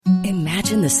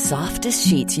Imagine the softest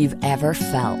sheets you've ever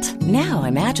felt. Now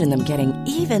imagine them getting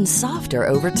even softer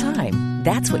over time.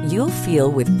 That's what you'll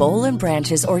feel with Boll and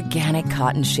Branch's organic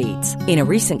cotton sheets. In a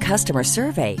recent customer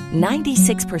survey,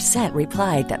 96%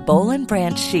 replied that Boll and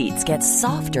Branch sheets get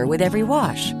softer with every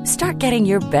wash. Start getting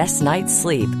your best night's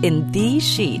sleep in these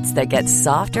sheets that get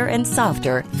softer and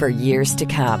softer for years to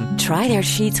come. Try their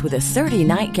sheets with a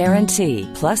 30-night guarantee.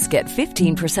 Plus, get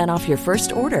 15% off your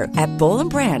first order at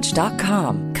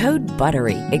bollandbranch.com. Code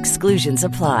BUTTERY. Exclusions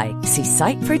apply. See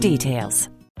site for details.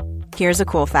 Here's a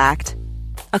cool fact.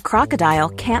 A crocodile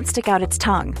can't stick out its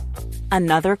tongue.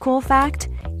 Another cool fact,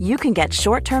 you can get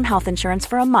short-term health insurance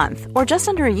for a month or just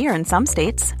under a year in some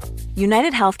states.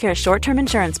 United Healthcare short-term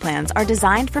insurance plans are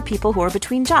designed for people who are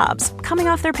between jobs, coming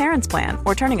off their parents' plan,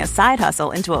 or turning a side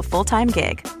hustle into a full-time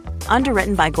gig.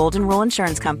 Underwritten by Golden Rule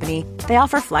Insurance Company, they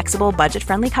offer flexible,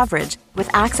 budget-friendly coverage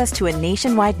with access to a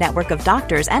nationwide network of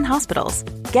doctors and hospitals.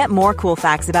 Get more cool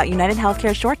facts about United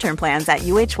Healthcare short-term plans at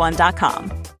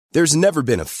uh1.com. There's never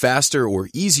been a faster or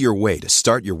easier way to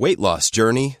start your weight loss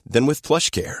journey than with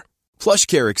PlushCare.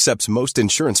 PlushCare accepts most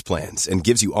insurance plans and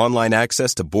gives you online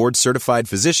access to board-certified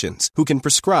physicians who can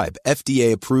prescribe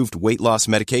FDA-approved weight loss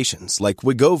medications like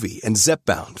Wegovy and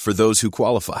Zepbound for those who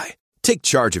qualify. Take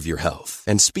charge of your health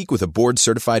and speak with a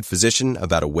board-certified physician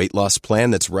about a weight loss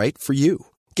plan that's right for you.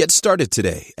 Get started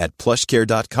today at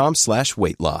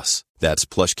plushcare.com/weight-loss. That's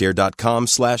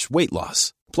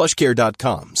plushcare.com/weight-loss.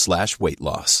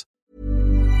 plushcare.com/weight-loss.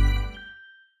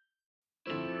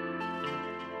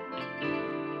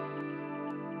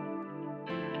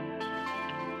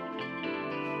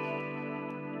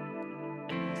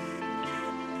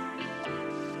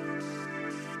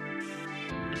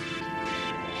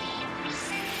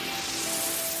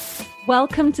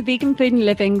 Welcome to Vegan Food and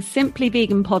Living's Simply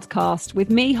Vegan podcast with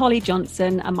me, Holly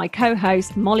Johnson, and my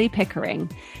co-host, Molly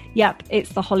Pickering. Yep,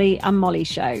 it's the Holly and Molly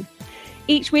show.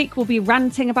 Each week we'll be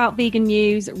ranting about vegan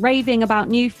news, raving about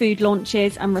new food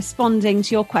launches, and responding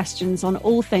to your questions on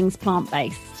all things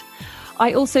plant-based.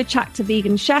 I also chat to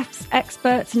vegan chefs,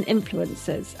 experts, and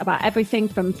influencers about everything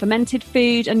from fermented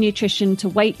food and nutrition to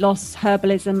weight loss,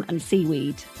 herbalism, and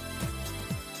seaweed.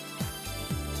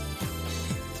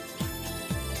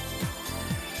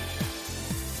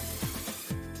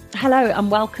 Hello and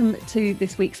welcome to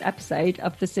this week's episode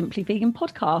of the Simply Vegan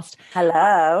podcast.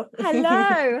 Hello.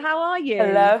 Hello, how are you?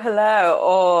 Hello.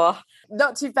 Oh,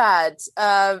 not too bad.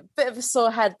 Bit of a sore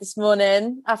head this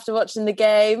morning after watching the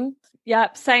game.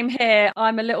 Yep, same here.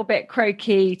 I'm a little bit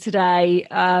croaky today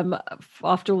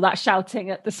after all that shouting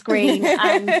at the screen.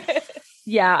 And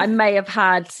yeah, I may have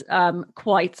had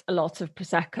quite a lot of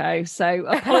Prosecco. So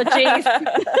apologies.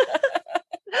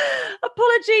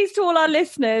 Apologies to all our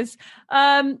listeners.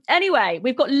 Anyway,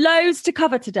 we've got loads to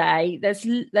cover today. There's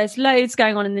loads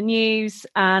going on in the news,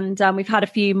 and we've had a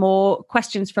few more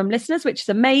questions from listeners, which is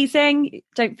amazing.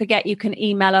 Don't forget, you can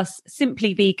email us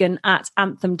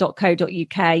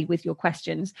simplyvegan@anthem.co.uk with your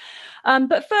questions.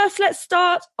 But first, let's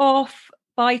start off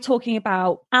by talking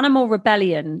about Animal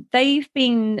Rebellion. They've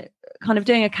been kind of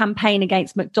doing a campaign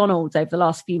against McDonald's over the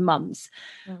last few months.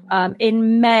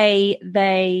 In May,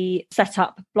 they set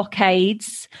up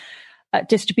blockades at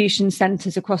distribution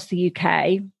centres across the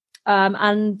UK.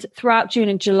 And throughout June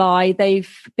and July, they've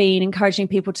been encouraging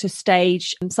people to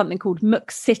stage something called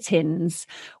Mc sit-ins,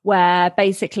 where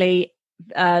basically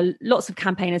lots of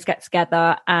campaigners get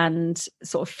together and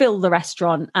sort of fill the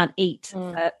restaurant and eat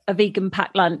a vegan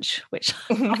packed lunch, which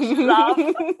I love.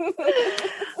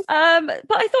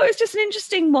 But I thought it was just an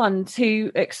interesting one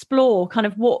to explore kind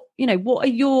of what are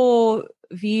your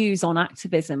views on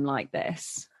activism like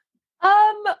this?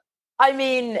 I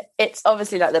mean, it's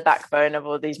obviously like the backbone of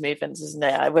all these movements, isn't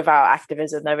it? Without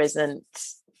activism, there isn't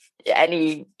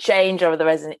any change or there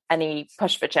isn't any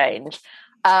push for change.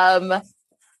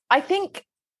 I think,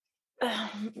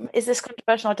 is this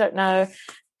controversial? I don't know.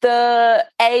 The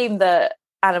aim that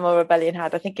Animal Rebellion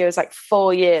had, I think it was like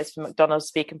 4 years for McDonald's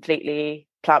to be completely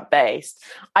plant-based.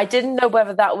 I didn't know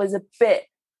whether that was a bit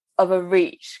of a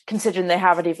reach, considering they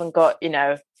haven't even got,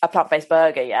 a plant-based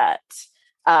burger yet.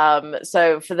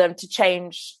 So for them to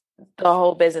change the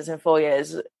whole business in 4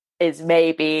 years is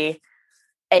maybe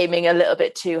aiming a little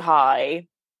bit too high.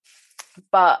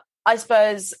 But I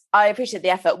suppose I appreciate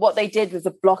the effort. What they did with the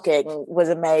blocking was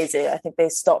amazing. I think they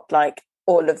stopped like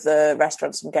all of the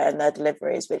restaurants from getting their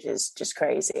deliveries, which is just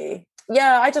crazy.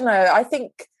 Yeah, I don't know. I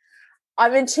think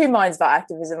I'm in two minds about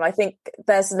activism. I think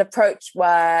there's an approach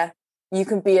where you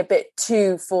can be a bit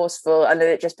too forceful and then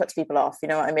it just puts people off. You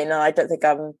know what I mean? And I don't think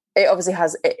it obviously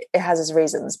has its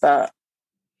reasons, but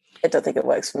I don't think it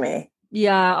works for me.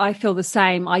 Yeah, I feel the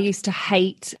same. I used to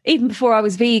hate, even before I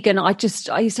was vegan, I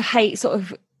used to hate sort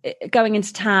of going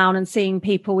into town and seeing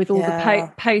people with all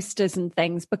the posters and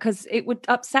things, because it would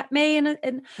upset me. And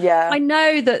I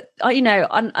know that,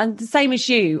 and the same as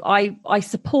you, I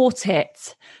support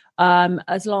it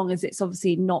as long as it's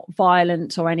obviously not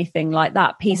violent or anything like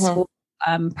that, peaceful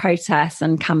protests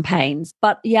and campaigns.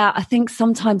 But yeah, I think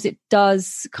sometimes it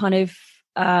does kind of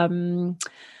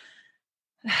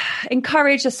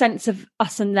encourage a sense of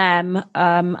us and them,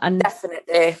 and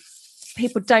definitely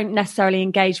people don't necessarily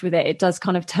engage with it. It does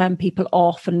kind of turn people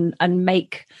off and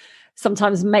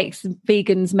sometimes makes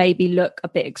vegans maybe look a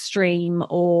bit extreme,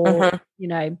 or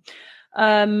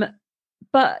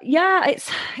but yeah, it's,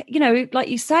 like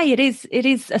you say, it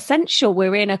is essential.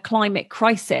 We're in a climate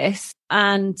crisis,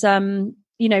 and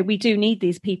we do need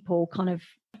these people kind of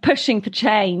pushing for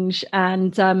change,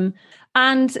 and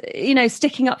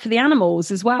sticking up for the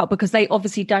animals as well, because they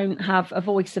obviously don't have a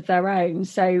voice of their own.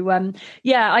 So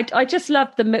I just love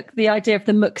the idea of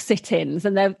the muck sit-ins,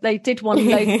 and they did one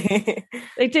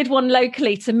they did one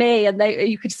locally to me, and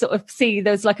you could sort of see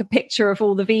there's like a picture of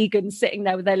all the vegans sitting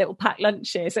there with their little packed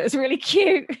lunches. It was really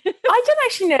cute. I don't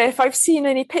actually know if I've seen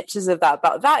any pictures of that,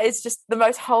 but that is just the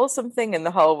most wholesome thing in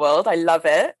the whole world. I love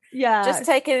it. Yeah, just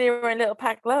taking your own little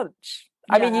packed lunch.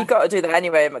 I mean, you've got to do that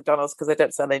anyway at McDonald's, because they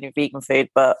don't sell any vegan food,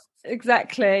 but...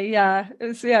 Exactly, yeah.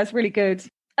 It's really good.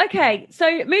 Okay,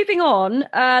 so moving on,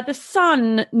 the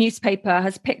Sun newspaper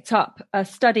has picked up a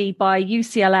study by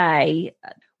UCLA,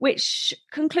 which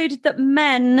concluded that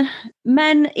men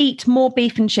eat more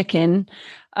beef and chicken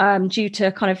due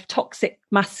to kind of toxic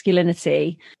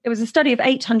masculinity. It was a study of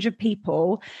 800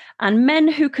 people, and men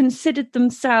who considered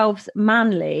themselves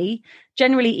manly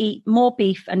generally eat more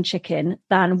beef and chicken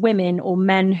than women or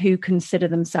men who consider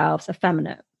themselves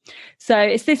effeminate. So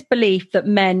it's this belief that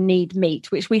men need meat,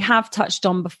 which we have touched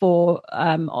on before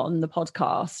on the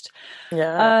podcast.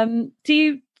 Yeah.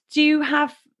 Do you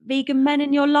have vegan men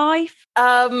in your life?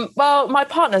 Well, my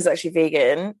partner's actually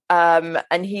vegan,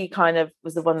 and he kind of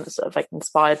was the one that sort of like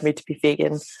inspired me to be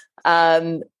vegan.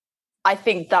 I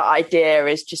think that idea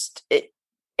is just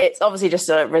it's obviously just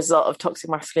a result of toxic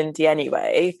masculinity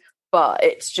anyway, but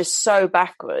it's just so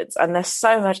backwards, and there's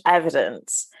so much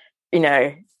evidence,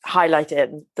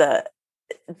 highlighting that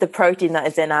the protein that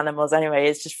is in animals anyway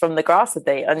is just from the grass that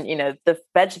they, and the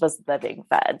vegetables that they're being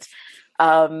fed.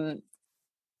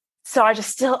 So I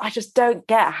just don't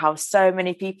get how so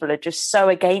many people are just so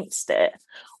against it.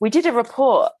 We did a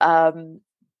report a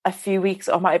few weeks,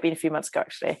 or it might have been a few months ago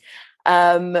actually,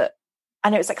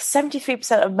 and it was like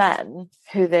 73% of men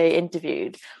who they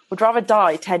interviewed would rather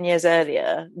die 10 years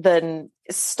earlier than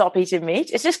stop eating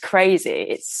meat. It's just crazy.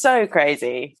 It's so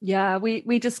crazy. Yeah,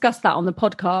 we discussed that on the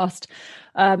podcast.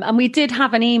 And we did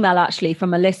have an email actually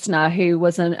from a listener who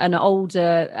was an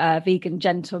older vegan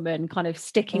gentleman kind of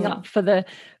sticking up for the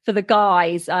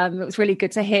guys. It was really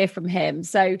good to hear from him.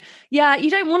 So yeah, you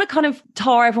don't want to kind of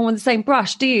tar everyone with the same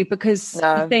brush, do you? Because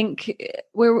I think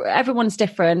everyone's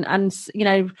different, and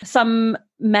some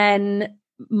men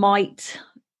might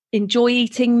enjoy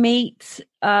eating meat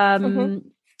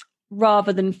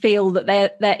rather than feel that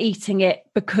they're eating it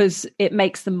because it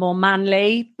makes them more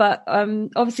manly. But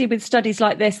obviously with studies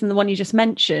like this and the one you just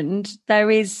mentioned,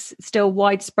 there is still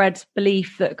widespread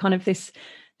belief that kind of this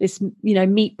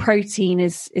meat protein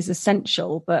is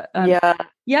essential. But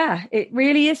yeah, it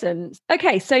really isn't.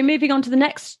 Okay, so moving on to the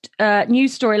next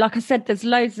news story. Like I said, there's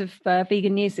loads of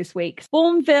vegan news this week.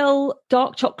 Bournville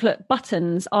dark chocolate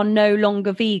buttons are no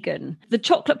longer vegan. The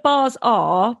chocolate bars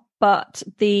are, but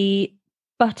the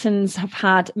buttons have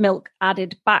had milk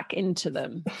added back into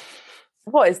them.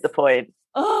 What is the point?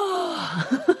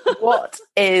 Oh, what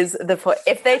is the point?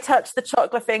 If they touch the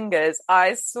chocolate fingers,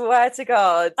 I swear to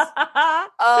God.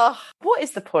 What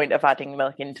is the point of adding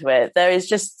milk into it?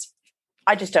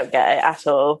 I just don't get it at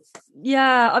all.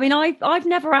 Yeah, I mean, I've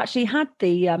never actually had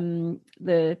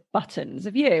the buttons.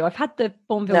 Have you? I've had the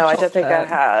Bournville chocolate. I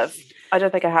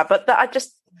don't think I have. But I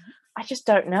just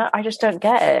don't know. I just don't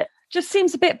get it. Just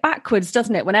seems a bit backwards,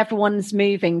 doesn't it? When everyone's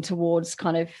moving towards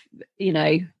kind of,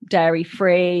 dairy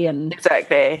free and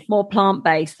exactly more plant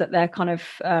based, that they're kind of,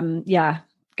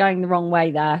 going the wrong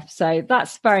way there. So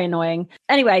that's very annoying.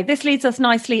 Anyway, this leads us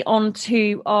nicely on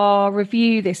to our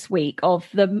review this week of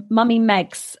the Mummy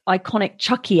Meg's iconic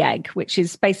Chucky egg, which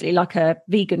is basically like a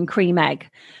vegan cream egg.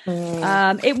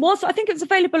 I think it was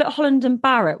available at Holland and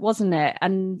Barrett, wasn't it?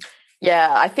 And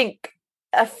yeah, I think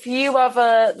a few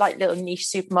other like little niche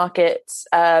supermarkets,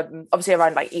 obviously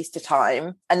around like Easter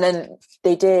time, and then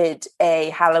they did a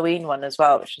Halloween one as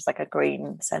well, which was like a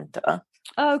green centre.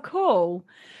 Oh, cool.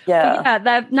 Yeah. Well, yeah,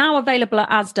 they're now available at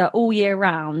Asda all year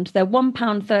round. They're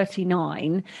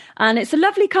 £1.39, and it's a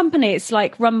lovely company. It's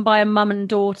like run by a mum and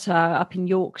daughter up in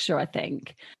Yorkshire, I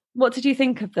think. What did you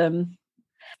think of them?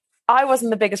 I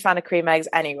wasn't the biggest fan of cream eggs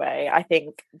anyway. I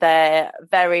think they're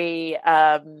very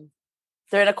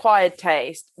they're an acquired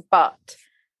taste, but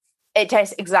it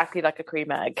tastes exactly like a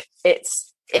cream egg.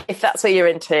 It's, if that's what you're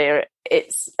into,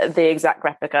 it's the exact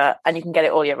replica, and you can get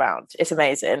it all year round. It's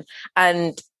amazing.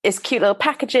 And it's cute little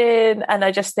packaging, and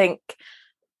I just think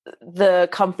the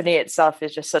company itself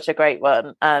is just such a great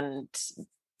one. And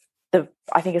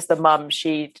I think it's the mum,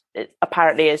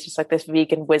 apparently is just like this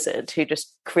vegan wizard who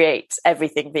just creates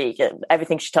everything vegan.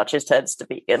 Everything she touches turns to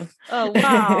vegan. Oh,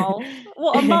 wow.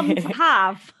 What a mum to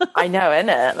have. I know,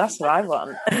 innit? That's what I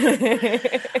want.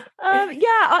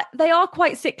 They are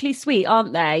quite sickly sweet,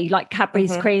 aren't they? Like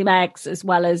Cadbury's cream eggs, as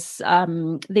well as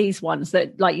these ones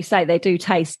that, like you say, they do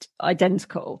taste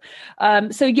identical.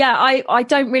 I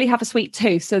don't really have a sweet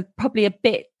tooth, so probably a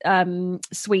bit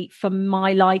sweet for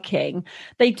my liking.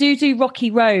 They do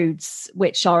Rocky Roads,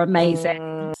 which are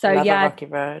amazing. Rocky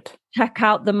Road. Check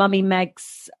out the Mummy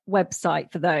Meg's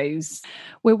website for those.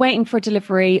 We're waiting for a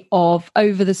delivery of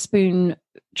Over the Spoon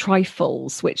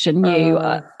trifles, which are new,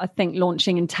 I think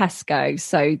launching in Tesco,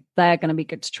 so they're going to be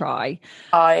good to try.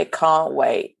 I can't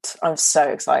wait. I'm so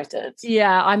excited.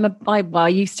 Yeah, I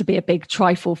used to be a big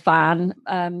trifle fan.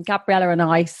 Gabriella and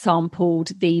I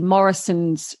sampled the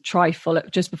Morrison's trifle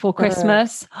just before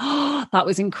Christmas. That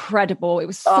was incredible. It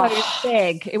was so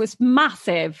big. It was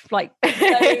massive, like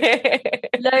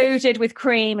loaded with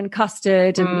cream and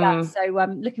custard, and so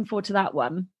I'm looking forward to that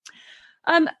one.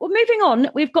 Well, moving on,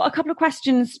 we've got a couple of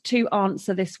questions to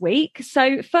answer this week.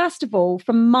 So first of all,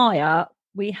 from Maya,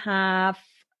 we have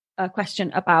a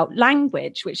question about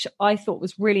language, which I thought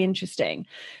was really interesting.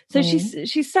 So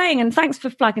she's saying, and thanks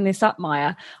for flagging this up,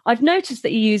 Maya, I've noticed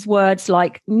that you use words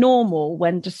like normal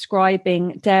when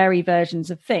describing dairy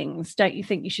versions of things. Don't you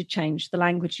think you should change the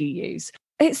language you use?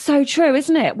 It's so true,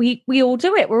 isn't it? We all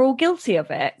do it. We're all guilty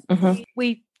of it.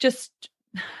 We just,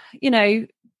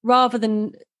 rather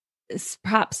than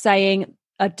perhaps saying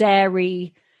a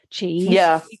dairy cheese,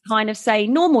 we kind of say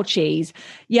normal cheese.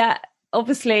 Yeah,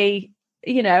 obviously,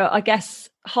 I guess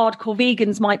hardcore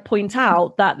vegans might point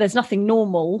out that there's nothing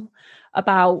normal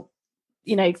about,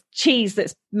 cheese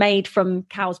that's made from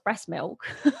cow's breast milk.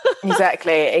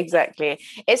 Exactly.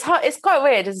 It's hard. It's quite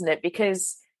weird, isn't it?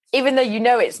 Because even though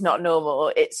it's not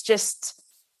normal, it's just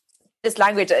this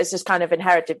language that is just kind of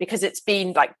inherited, because it's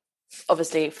been like,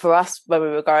 obviously for us when we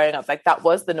were growing up, like that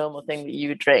was the normal thing that you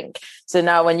would drink. So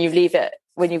now when you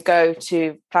go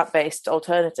to plant-based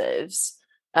alternatives,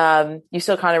 you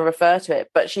still kind of refer to it.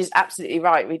 But she's absolutely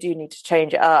right, we do need to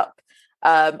change it up.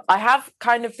 I have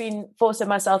kind of been forcing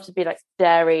myself to be like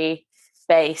dairy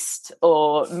based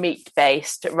or meat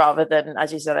based rather than,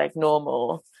 as you said, like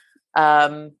normal,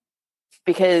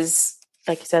 because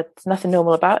like you said, there's nothing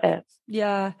normal about it.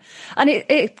 Yeah. And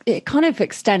it kind of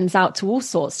extends out to all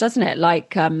sorts, doesn't it?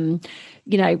 Like, when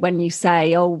you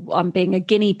say, oh, I'm being a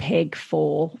guinea pig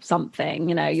for something,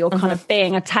 you're kind of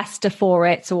being a tester for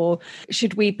it, or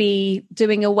should we be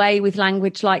doing away with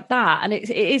language like that? And it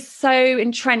is so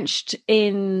entrenched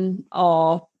in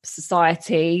our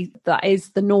society, that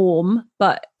is the norm,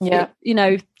 but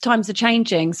times are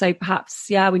changing. So perhaps,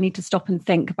 we need to stop and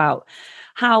think about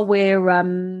how we're,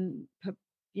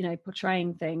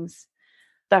 portraying things.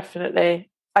 Definitely.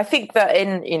 I think that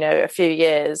in, a few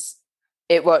years,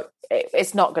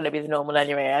 it's not going to be the normal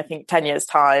anyway. I think 10 years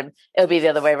time, it'll be the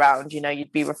other way around.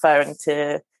 You'd be referring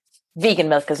to vegan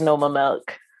milk as normal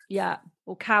milk. Yeah.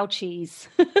 Or cow cheese.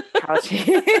 Cow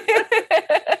cheese.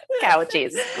 Cow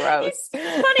cheese is gross.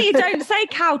 It's funny, you don't say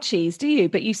cow cheese, do you?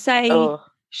 But you say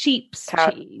sheep's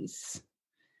cheese.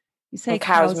 You say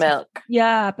cow's milk.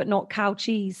 Yeah, but not cow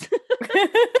cheese.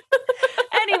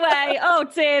 Anyway, oh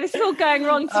dear, this is all going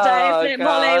wrong today, isn't it,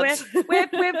 God. Molly?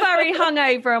 We're very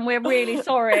hungover and we're really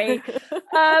sorry.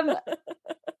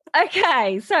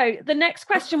 Okay, so the next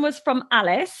question was from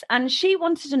Alice, and she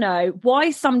wanted to know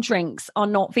why some drinks are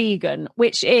not vegan,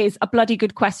 which is a bloody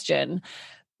good question.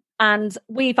 And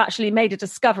we've actually made a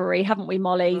discovery, haven't we,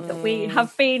 Molly, that we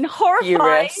have been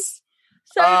horrified.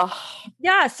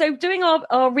 So doing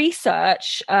our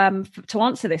research to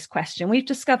answer this question, we've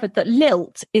discovered that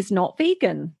Lilt is not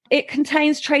vegan. It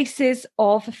contains traces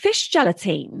of fish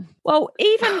gelatin. Well,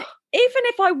 even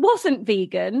if I wasn't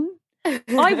vegan,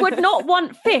 I would not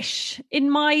want fish in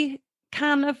my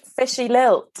can of fishy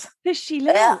Lilt.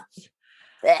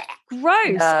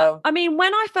 Gross. No. I mean,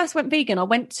 when I first went vegan, I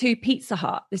went to Pizza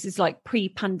Hut. This is like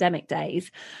pre-pandemic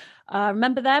days.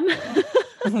 Remember them?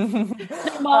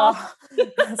 No more.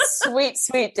 Sweet,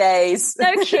 sweet days.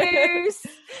 No queues.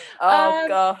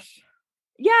 Gosh.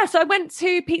 Yeah, so I went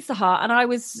to Pizza Hut and I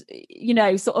was,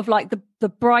 sort of like the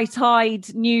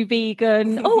bright-eyed new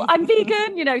vegan. Oh, I'm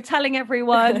vegan, telling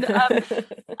everyone.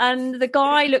 And the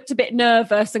guy looked a bit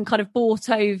nervous and kind of brought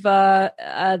over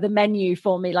the menu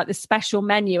for me, like the special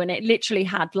menu. And it literally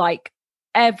had like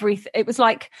everything. It was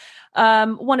like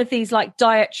one of these like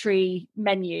dietary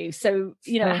menus. So,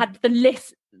 it had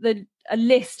a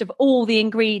list of all the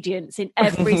ingredients in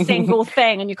every single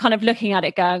thing, and you're kind of looking at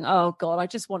it going, oh god, I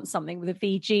just want something with a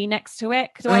VG next to it.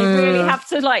 Do I really have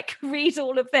to like read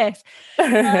all of this? But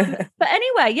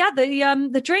anyway, yeah,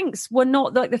 the drinks were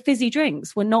not like the fizzy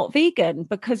drinks were not vegan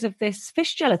because of this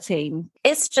fish gelatine.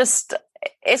 It's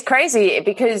crazy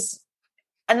because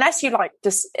unless you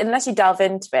delve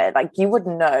into it, like you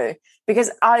wouldn't know,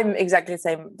 because I'm exactly the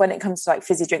same when it comes to like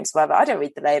fizzy drinks or whatever. I don't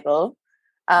read the label.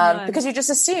 Because you just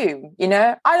assume,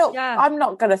 I'm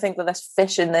not going to think that there's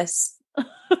fish in this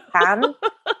can.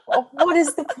 What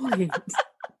is the point?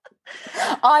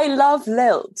 I love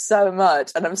Lilt so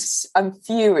much and I'm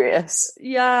furious.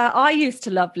 Yeah, I used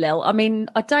to love Lilt. I mean,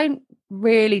 I don't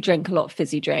really drink a lot of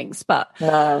fizzy drinks, but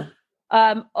no.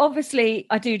 Obviously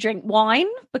I do drink wine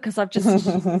because I've just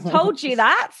told you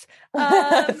that.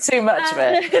 Too much of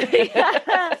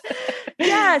it.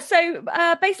 Yeah, so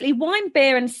basically wine,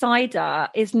 beer and cider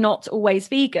is not always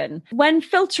vegan. When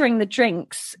filtering the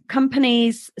drinks,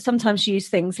 companies sometimes use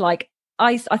things like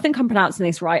ice, I think I'm pronouncing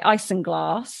this right,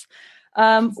 isinglass,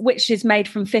 which is made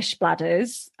from fish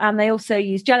bladders, and they also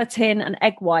use gelatin and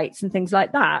egg whites and things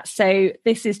like that. So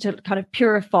this is to kind of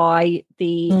purify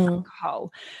the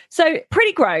alcohol. So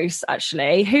pretty gross,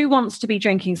 actually. Who wants to be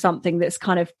drinking something that's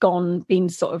kind of been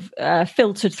sort of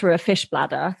filtered through a fish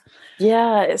bladder?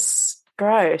 Yeah, it's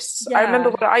gross. Yeah. I remember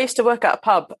when I used to work at a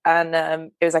pub,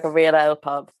 and it was like a real ale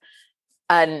pub,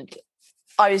 and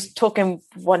I was talking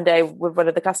one day with one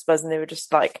of the customers, and they were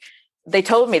just like, they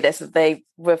told me this, that they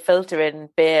were filtering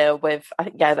beer with, I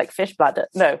think, like fish bladder.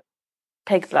 No,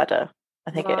 pig bladder,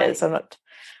 I think it is. I'm not.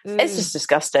 It's just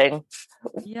disgusting.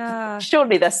 Yeah.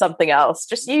 Surely there's something else.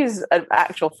 Just use an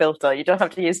actual filter. You don't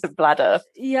have to use the bladder.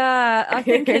 Yeah. I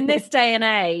think in this day and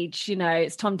age,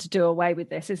 it's time to do away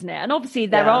with this, isn't it? And obviously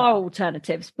there are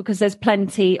alternatives, because there's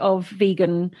plenty of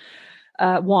vegan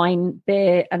wine,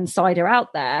 beer and cider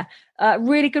out there.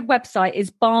 Really good website is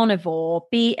Barnivore,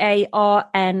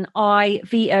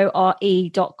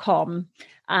 BARNIVORE.com.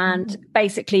 And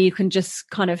basically you can just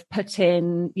kind of put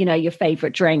in, your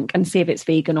favorite drink and see if it's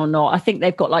vegan or not. I think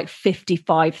they've got like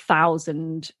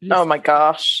 55,000. Oh my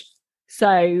gosh.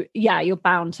 So yeah, you're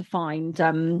bound to find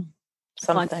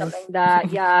something there.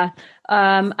 Yeah.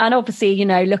 And obviously,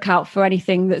 look out for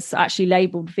anything that's actually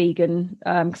labeled vegan,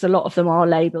 because a lot of them are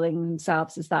labeling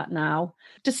themselves as that now.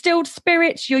 Distilled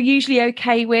spirits you're usually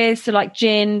okay with, so like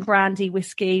gin, brandy,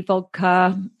 whiskey,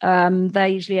 vodka, they're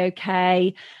usually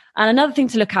okay. And another thing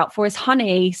to look out for is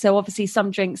honey. So obviously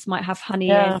some drinks might have honey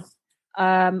in.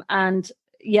 And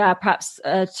perhaps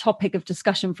a topic of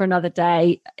discussion for another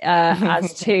day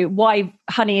as to why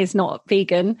honey is not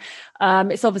vegan.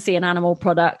 It's obviously an animal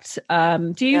product. I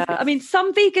mean,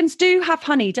 some vegans do have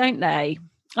honey, don't they?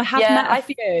 I have met a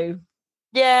few.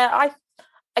 Yeah,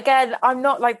 I'm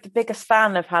not like the biggest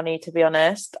fan of honey, to be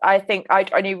honest. I think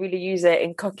I'd only really use it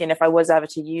in cooking if I was ever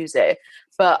to use it.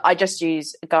 But I just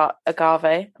use agave. Am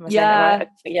I saying that right?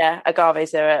 Yeah, agave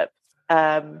syrup,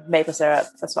 maple syrup.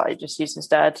 That's what I just use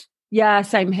instead. Yeah,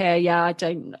 same here. Yeah, I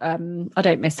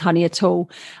don't miss honey at all.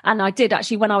 And I did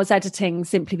actually, when I was editing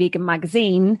Simply Vegan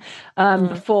magazine,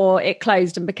 before it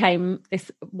closed and became this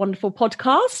wonderful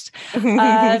podcast,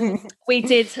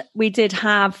 we did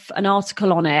have an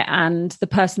article on it, and the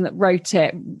person that wrote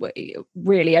it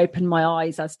really opened my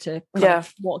eyes as to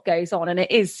what goes on. And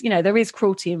it is, there is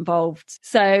cruelty involved.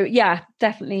 So yeah,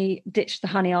 definitely ditch the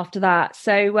honey after that.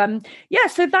 So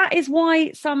so that is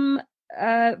why some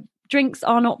drinks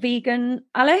are not vegan,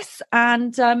 Alice,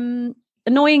 and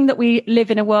annoying that we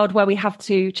live in a world where we have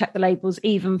to check the labels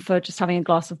even for just having a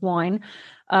glass of wine.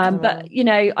 But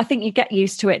I think you get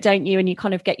used to it, don't you? And you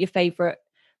kind of get your favorite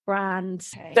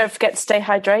brands. Don't forget to stay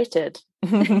hydrated.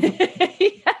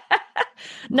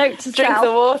 Note to drink self.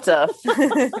 the water.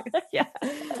 Yeah.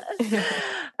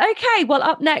 Okay, well,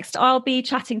 up next I'll be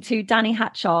chatting to Danny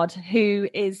Hatchard, who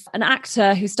is an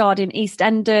actor who starred in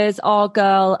EastEnders, Our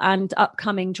Girl and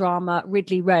upcoming drama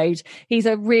Ridley Road. He's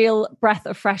a real breath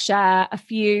of fresh air, a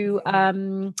few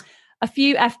F-bombs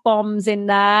in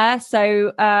there.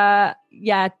 So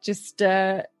just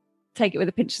take take it with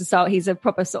a pinch of salt. He's a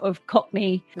proper sort of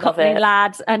Cockney it.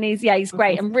 lad, and he's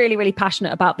great and really, really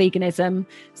passionate about veganism.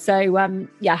 So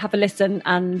have a listen,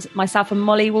 and myself and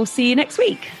Molly will see you next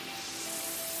week.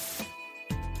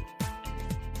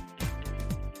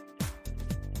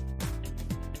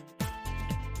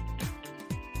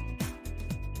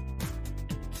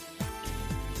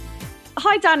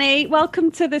 Hi, Danny.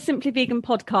 Welcome to the Simply Vegan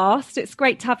podcast. It's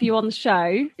great to have you on the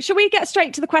show. Shall we get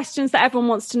straight to the questions that everyone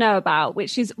wants to know about,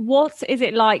 which is, what is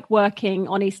it like working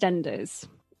on EastEnders?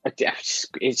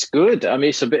 It's good. I mean,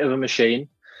 it's a bit of a machine.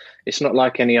 It's not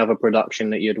like any other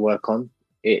production that you'd work on.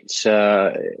 It's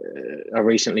I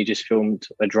recently just filmed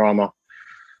a drama,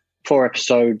 4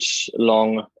 episodes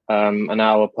long, an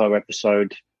hour per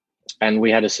episode. And we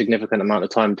had a significant amount of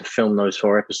time to film those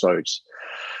 4 episodes.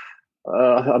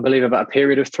 I believe about a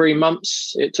period of 3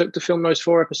 months it took to film those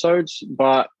 4 episodes,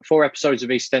 but 4 episodes of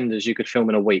EastEnders you could film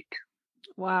in a week.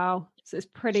 Wow. So it's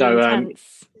pretty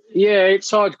intense. Yeah,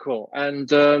 it's hardcore. And,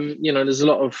 there's a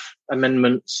lot of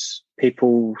amendments.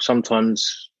 People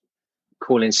sometimes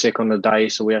call in sick on the day,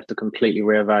 so we have to completely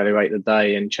reevaluate the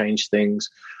day and change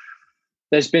things.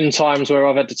 There's been times where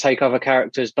I've had to take other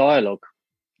characters' dialogue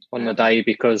on the day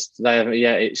because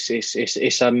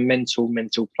it's a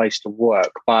mental place to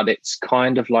work, but it's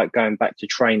kind of like going back to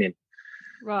training.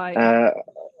 Right.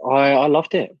 I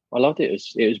loved it. It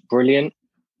was brilliant,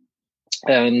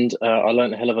 and I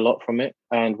learned a hell of a lot from it.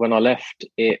 And when I left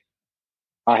it,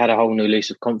 I had a whole new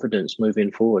lease of confidence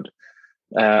moving forward.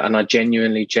 And I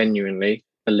genuinely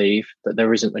believe that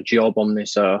there isn't a job on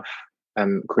this earth,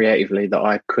 creatively, that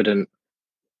I couldn't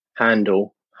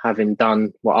handle, having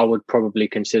done what I would probably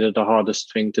consider the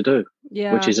hardest thing to do,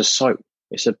 which is a soap.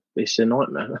 It's a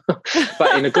nightmare,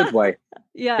 but in a good way.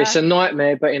 Yeah, it's a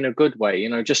nightmare, but in a good way.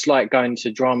 Just like going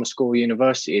to drama school,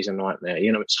 university is a nightmare.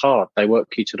 It's hard. They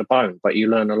work you to the bone, but you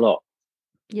learn a lot.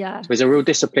 Yeah, there's a real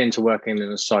discipline to working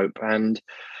in a soap, and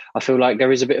I feel like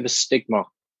there is a bit of a stigma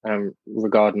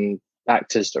regarding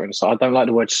actors that are in soap. I don't like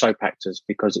the word soap actors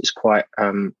because it's quite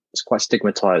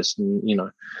stigmatized, and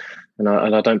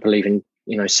I don't believe in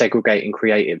segregating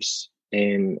creatives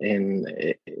in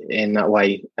that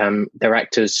way. They're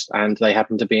actors and they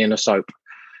happen to be in a soap,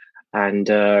 and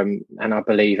I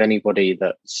believe anybody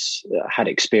that's had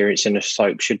experience in a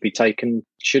soap should be taken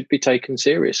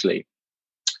seriously,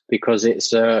 because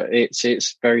it's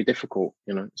very difficult.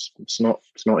 It's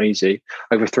not easy.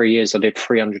 Over 3 years I did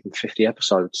 350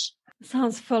 episodes.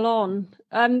 Sounds full on.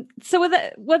 So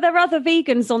were there other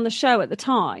vegans on the show at the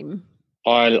time?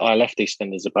 I left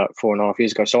EastEnders about 4.5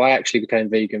 years ago, so I actually became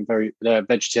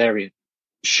vegetarian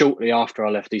shortly after I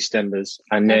left EastEnders,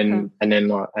 and then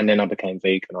I became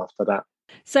vegan after that.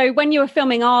 So when you were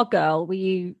filming Our Girl, were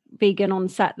you vegan on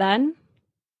set then?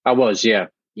 I was, yeah.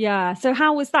 Yeah. So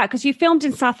how was that? Because you filmed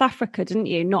in South Africa, didn't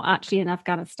you? Not actually in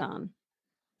Afghanistan.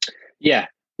 Yeah.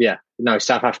 No,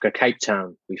 South Africa, Cape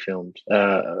Town. We filmed.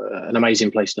 An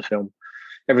amazing place to film.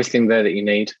 Everything there that you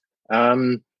need.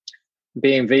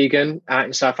 Being vegan out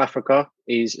in South Africa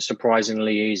is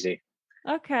surprisingly easy.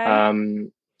 Okay.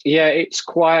 It's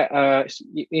quite,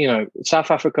 South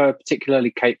Africa,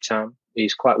 particularly Cape Town,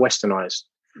 is quite westernized.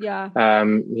 Yeah.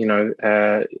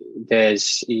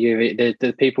 There's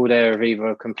the people there are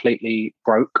either completely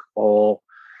broke or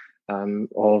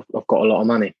have got a lot of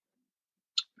money.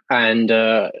 And,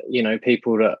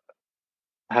 people that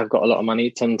have got a lot of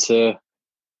money tend to,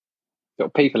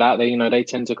 people out there, they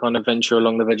tend to kind of venture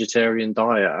along the vegetarian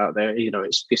diet out there.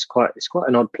 It's quite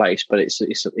an odd place, but it's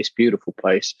a beautiful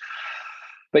place.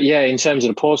 But yeah, in terms of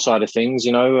the poor side of things,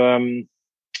 I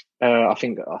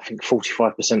think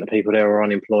 45% of people there are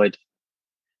unemployed,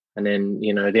 and then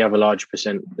the other large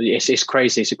percent. It's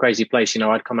crazy. It's a crazy place.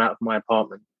 I'd come out of my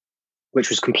apartment, which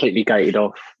was completely gated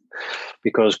off,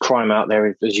 because crime out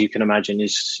there, as you can imagine,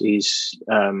 is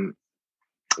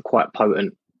quite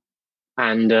potent.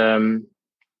 And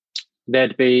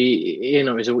there'd be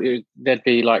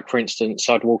like, for instance,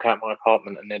 I'd walk out my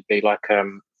apartment and there'd be like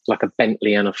a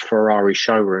Bentley and a Ferrari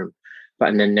showroom,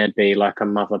 and then there'd be like a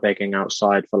mother begging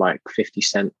outside for like 50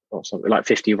 cent or something, like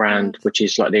 50 rand, which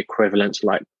is like the equivalent to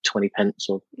like 20 pence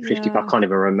or 50. I can't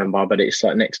even remember, but it's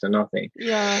like next to nothing.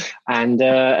 Yeah. And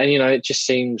it just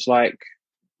seems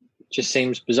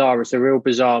bizarre. It's a real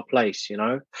bizarre place,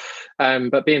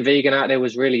 but being vegan out there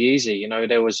was really easy.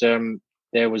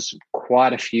 There was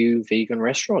quite a few vegan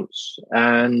restaurants,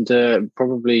 and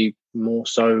probably more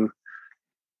so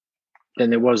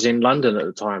than there was in London at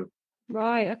the time.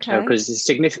 Right. Okay. Because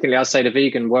significantly, I'd say the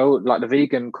vegan world, like the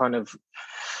vegan kind of,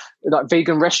 like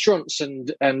vegan restaurants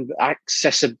and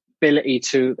accessibility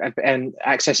to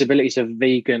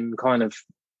vegan kind of,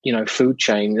 food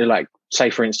chain, they're like say,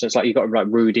 for instance, like you've got like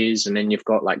Rudy's, and then you've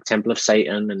got like Temple of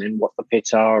Satan, and then What the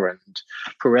Pit are, and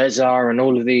Pereza, and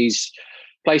all of these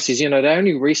places. They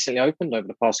only recently opened over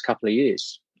the past couple of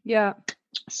years. Yeah.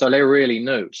 So they're really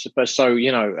new. So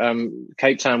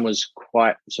Cape Town was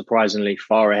quite surprisingly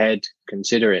far ahead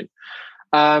considering.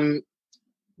 However,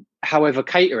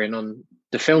 catering on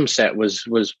the film set was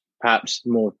perhaps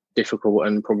more difficult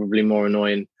and probably more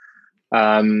annoying.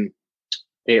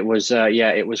 It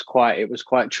was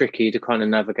quite tricky to kind of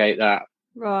navigate that.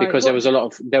 Right. Because there was a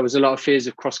lot of fears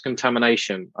of cross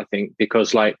contamination, I think,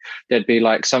 because like there'd be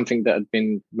like something that had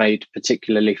been made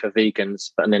particularly for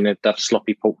vegans, and then they'd have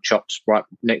sloppy pork chops right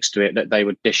next to it that they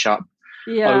would dish up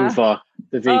over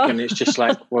the vegan. It's just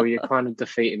like, well, you're kind of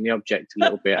defeating the object a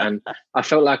little bit. And I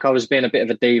felt like I was being a bit of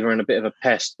a diva and a bit of a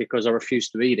pest because I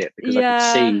refused to eat it, because I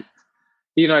could see,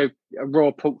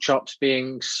 raw pork chops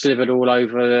being slivered all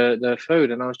over the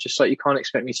food. And I was just like, you can't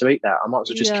expect me to eat that. I might as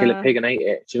well just kill a pig and eat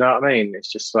it. Do you know what I mean?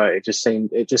 It's just like, it just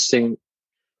seemed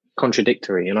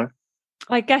contradictory,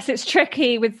 I guess it's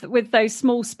tricky with those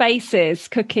small spaces,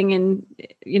 cooking in,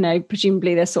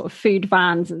 presumably there's sort of food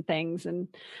vans and things. And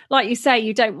like you say,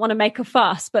 you don't want to make a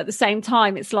fuss, but at the same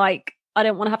time, it's like, I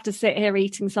don't want to have to sit here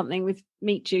eating something with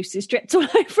meat juices dripped all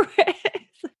over it.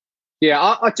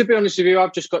 Yeah, I to be honest with you,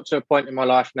 I've just got to a point in my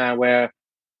life now where,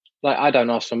 like, I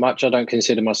don't ask for much. I don't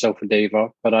consider myself a diva,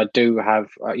 but I do have,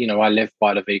 I live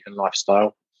by the vegan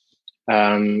lifestyle.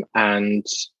 And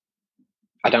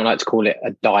I don't like to call it a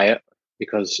diet,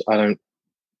 because I don't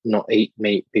not eat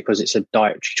meat because it's a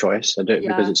dietary choice. I do it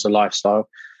because it's a lifestyle.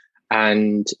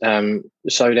 And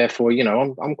so therefore,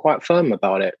 I'm quite firm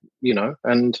about it,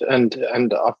 and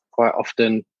I've quite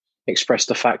often expressed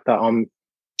the fact that I'm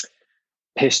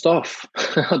pissed off.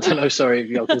 I don't know, sorry if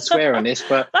you can swear on this,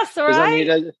 but that's all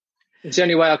right. It's the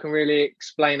only way I can really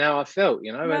explain how I felt,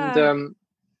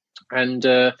 and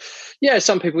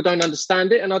some people don't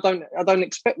understand it, and I don't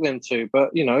expect them to,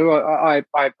 but I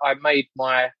made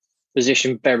my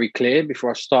position very clear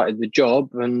before I started the job,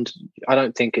 and I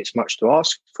don't think it's much to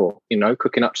ask for.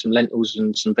 Cooking up some lentils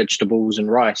and some vegetables and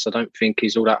rice, I don't think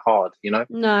is all that hard. No,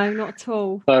 not at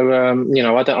all. So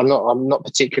I'm not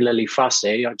particularly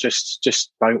fussy. I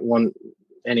just don't want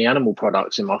any animal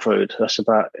products in my food. That's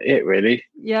about it, really.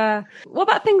 Yeah. What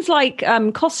about things like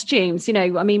costumes?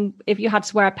 If you had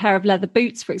to wear a pair of leather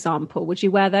boots, for example, would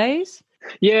you wear those?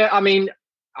 Yeah,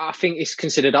 I think it's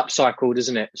considered upcycled,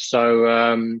 isn't it?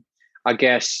 So I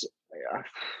guess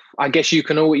you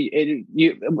can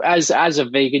as a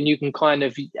vegan, you can kind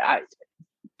of,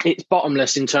 it's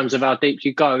bottomless in terms of how deep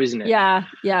you go, isn't it? Yeah.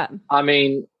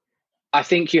 I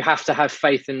think you have to have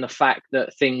faith in the fact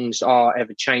that things are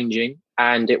ever changing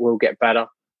and it will get better.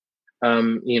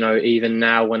 Even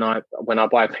now when I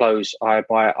buy clothes, I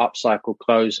buy upcycled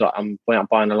clothes. Like I'm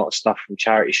buying a lot of stuff from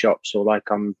charity shops, or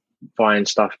like I'm buying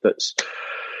stuff that's,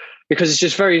 because it's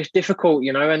just very difficult,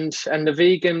 and the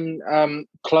vegan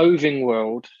clothing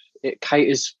world, it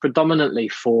caters predominantly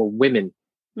for women,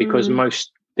 because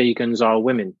most vegans are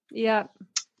women. Yeah.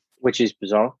 Which is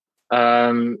bizarre.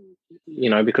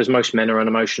 Because most men are an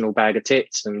emotional bag of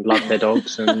tits and love their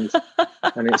dogs, and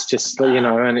it's just,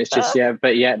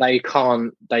 but yet they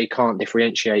can't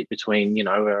differentiate between,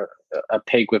 a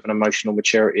pig with an emotional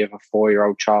maturity of a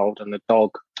 4-year-old child and a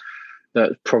dog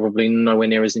that's probably nowhere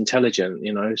near as intelligent,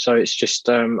 so it's just,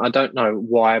 I don't know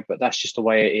why, but that's just the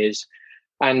way it is.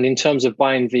 And in terms of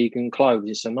buying vegan clothes,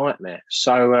 it's a nightmare.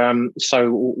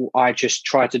 So I just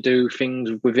try to do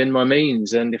things within my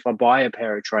means. And if I buy a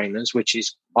pair of trainers,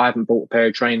 I haven't bought a pair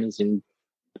of trainers in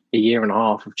a year and a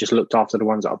half. I've just looked after the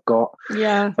ones that I've got.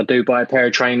 Yeah. If I do buy a pair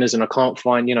of trainers and I can't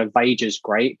find, Vega's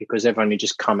great because they've only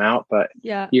just come out. But,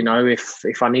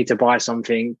 if I need to buy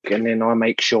something, and then I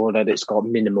make sure that it's got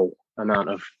minimal amount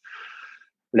of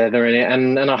leather in it.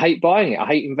 And I hate buying it. I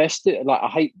hate investing. I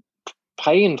hate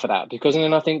paying for that, because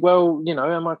then I think, well,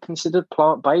 am I considered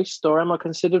plant-based or am I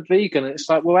considered vegan? And it's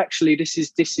like, well, actually this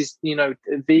is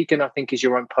vegan, I think, is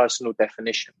your own personal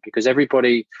definition, because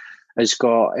everybody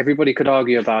could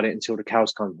argue about it until the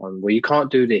cows come home. Well, you can't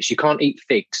do this, you can't eat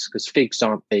figs because figs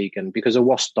aren't vegan because a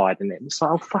wasp died in it. It's like,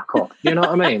 oh, fuck off. You know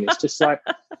what I mean? It's just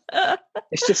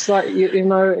like you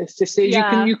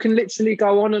can literally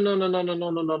go on and on and on and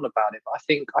on and on about it. But I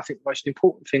think the most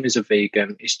important thing as a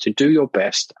vegan is to do your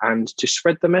best and to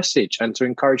spread the message and to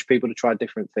encourage people to try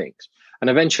different things, and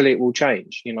eventually it will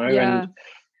change.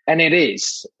 And it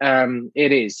is at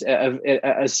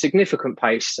a significant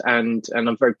pace, and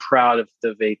I'm very proud of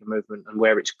the vegan movement and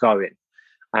where it's going.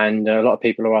 And a lot of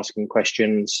people are asking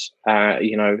questions,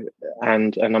 and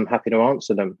I'm happy to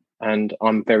answer them. And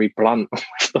I'm very blunt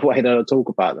with the way that I talk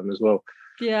about them as well.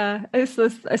 Yeah,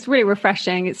 it's really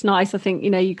refreshing. It's nice. I think,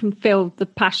 you can feel the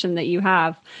passion that you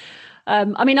have.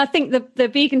 I think the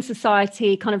Vegan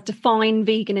Society kind of define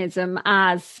veganism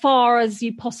as far as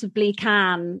you possibly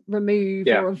can remove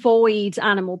or avoid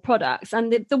animal products.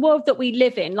 And the world that we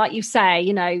live in, like you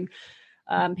say,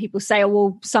 people say, oh,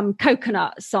 well, some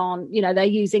coconuts aren't, they're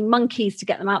using monkeys to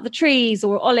get them out the trees,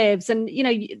 or olives. And,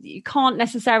 you can't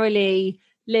necessarily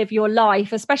live your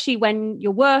life, especially when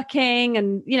you're working,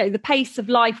 and the pace of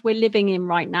life we're living in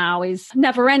right now is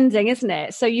never ending, isn't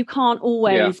it? So you can't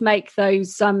always make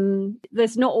those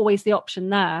there's not always the option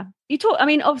there. You talk,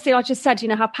 obviously I just said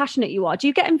how passionate you are. Do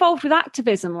you get involved with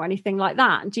activism or anything like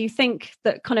that? And do you think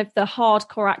that kind of the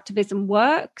hardcore activism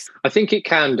works? I think it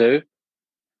can do.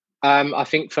 I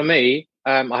think for me,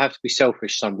 I have to be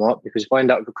selfish somewhat, because if I end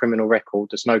up with a criminal record,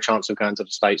 there's no chance of going to the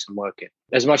States and working.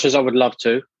 As much as I would love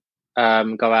to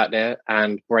go out there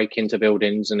and break into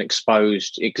buildings and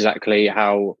expose exactly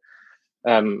how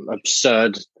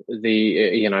absurd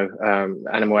the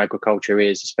animal agriculture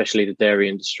is, especially the dairy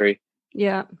industry.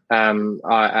 Yeah. I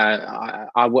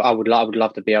would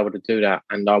love to be able to do that,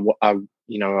 and I'm a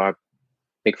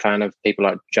big fan of people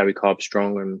like Joey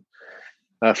Carbstrong and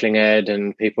Earthling Ed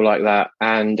and people like that,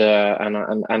 and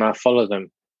I follow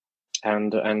them,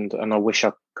 and I wish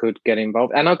I could get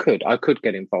involved, and I could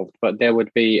get involved, but there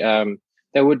would be a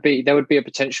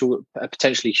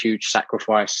potentially huge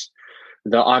sacrifice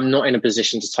that I'm not in a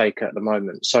position to take at the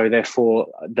moment. So therefore,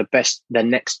 the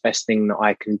next best thing that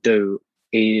I can do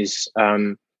is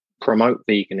promote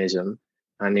veganism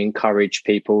and encourage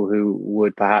people who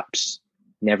would perhaps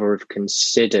never have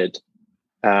considered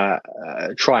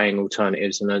trying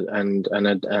alternatives and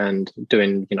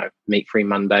doing meat-free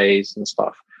Mondays and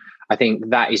stuff. I think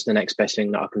that is the next best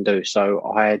thing that I can do. So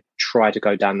I try to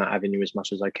go down that avenue as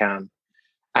much as I can.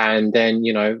 And then,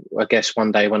 I guess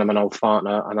one day when I'm an old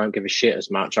fartner, I don't give a shit as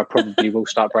much, I probably will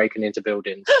start breaking into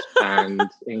buildings and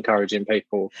encouraging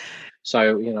people.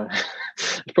 So,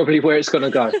 it's probably where it's going to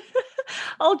go.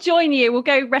 I'll join you. We'll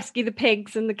go rescue the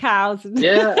pigs and the cows.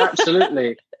 Yeah,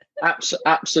 absolutely.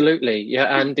 Absolutely.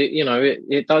 Yeah. And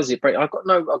it does. I've got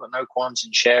no qualms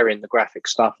in sharing the graphic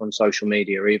stuff on social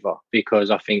media either,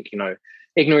 because I think,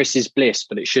 ignorance is bliss,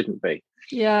 but it shouldn't be.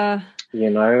 Yeah.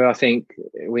 I think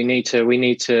we need to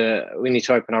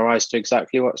open our eyes to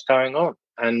exactly what's going on.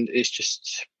 And it's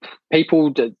just people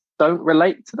don't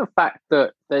relate to the fact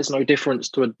that there's no difference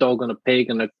to a dog and a pig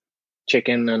and a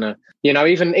chicken and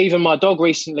even my dog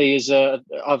recently is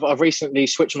I've recently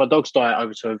switched my dog's diet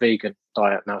over to a vegan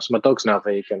diet now, so my dog's now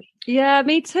vegan. Yeah,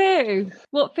 me too.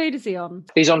 What food is he on?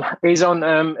 He's on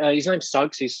his name's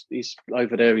Suggs. He's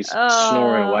over there, he's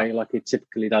snoring away like he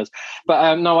typically does,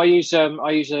 but no, I use a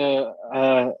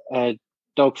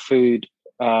dog food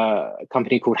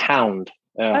company called Hound,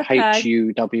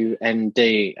 HUWND,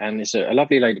 and it's a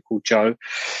lovely lady called Jo.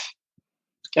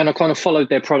 And I kind of followed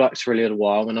their products for a little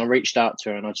while, and I reached out to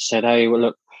her and I just said, "Hey, well,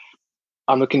 look,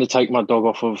 I'm looking to take my dog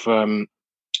off of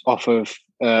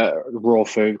raw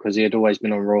food, because he had always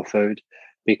been on raw food,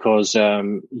 because I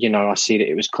see that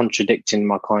it was contradicting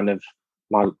my kind of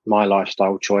my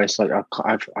lifestyle choice. Like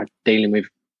I'm dealing with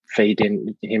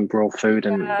feeding him raw food,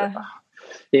 and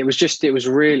it was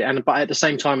really. But at the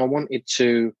same time, I wanted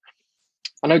to.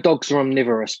 I know dogs are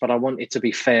omnivorous, but I want it to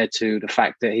be fair to the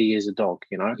fact that he is a dog,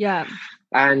 Yeah.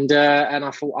 And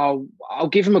I thought I'll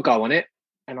give him a go on it,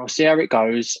 and I'll see how it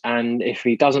goes. And if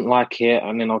he doesn't like it,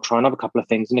 and then I'll try another couple of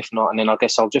things. And if not, and then I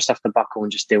guess I'll just have to buckle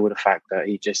and just deal with the fact that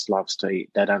he just loves to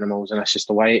eat dead animals, and that's just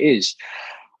the way it is.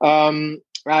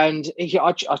 And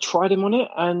I tried him on it,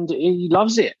 and he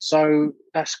loves it. So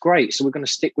that's great. So we're going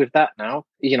to stick with that now.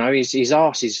 His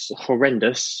arse is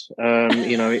horrendous.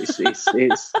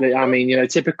 It's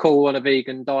typical on a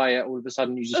vegan diet. All of a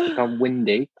sudden, you just become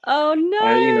windy. Oh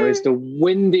no! It's the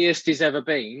windiest he's ever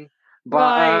been. But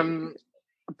right.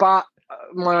 But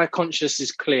my conscience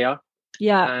is clear.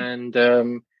 Yeah. And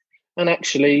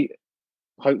actually,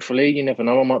 hopefully, you never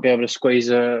know, I might be able to squeeze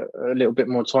a little bit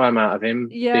more time out of him,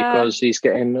 because he's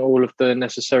getting all of the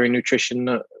necessary nutrition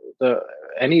that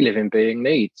any living being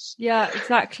needs. Yeah,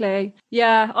 exactly.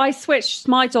 Yeah, I switched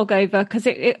my dog over because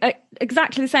it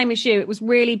exactly the same as you. It was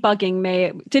really bugging me.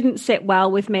 It didn't sit well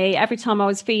with me. Every time I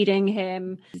was feeding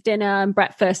him dinner and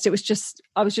breakfast, I was just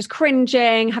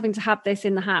cringing, having to have this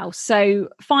in the house. So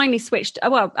finally switched.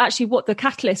 Well, actually, what the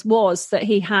catalyst was that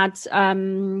he had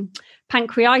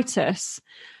pancreatitis.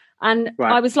 And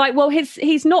I was like, well,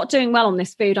 he's not doing well on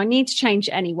this food. I need to change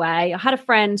it anyway. I had a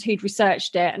friend who'd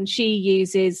researched it, and she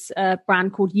uses a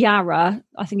brand called Yara.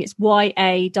 I think it's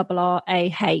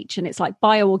YARRAH, and it's like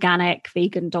bioorganic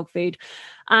vegan dog food.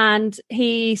 And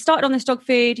he started on this dog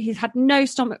food. He's had no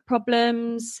stomach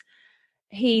problems.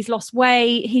 He's lost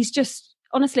weight. He's just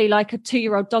honestly like a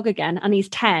 2-year-old dog again, and he's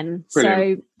 10.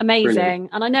 Brilliant. So amazing. Brilliant.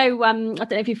 And I know, I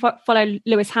don't know if you follow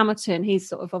Lewis Hamilton. He's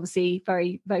sort of obviously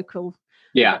very vocal.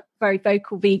 Yeah. Very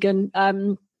vocal vegan.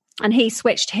 And he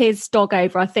switched his dog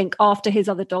over, I think, after his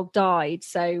other dog died.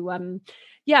 So,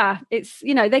 it's,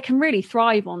 they can really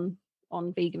thrive on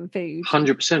vegan food.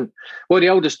 100%. Well, the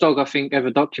oldest dog I think ever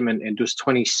documented was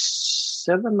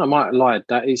 27. I might have lied.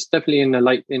 That is definitely in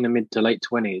the mid to late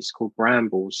 20s, called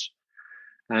Brambles.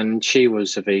 And she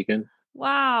was a vegan.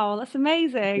 Wow, that's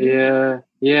amazing. Yeah.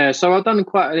 So I've done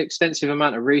quite an extensive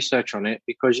amount of research on it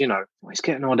because, it's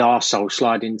getting an odd arsehole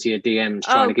slide into your DMs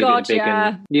trying to give it a big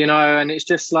one. And it's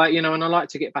just like, and I like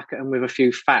to get back at them with a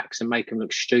few facts and make them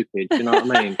look stupid. You know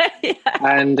what I mean?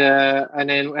 And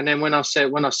then when I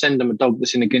send them a dog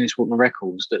that's in the Guinness Book of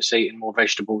Records that's eating more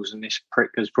vegetables than this prick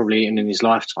has probably eaten in his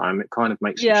lifetime, it kind of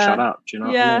makes them shut up. Do you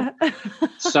know what I mean?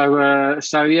 So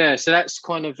that's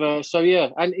kind of, and do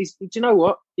you know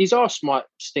what? His arse might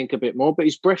stink a bit more, but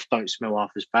his breath don't smell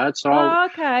half as bad. So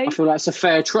I feel that's a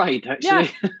fair trade, actually.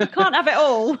 Yeah, can't have it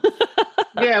all.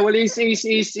 Yeah, well,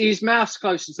 his mouth's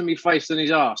closer to me face than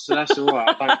his arse, so that's all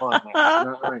right. I don't mind that. You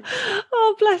know what I mean?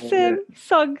 Oh, bless him,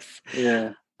 Suggs.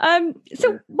 Yeah.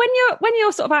 So when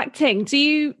you're sort of acting,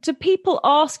 do people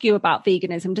ask you about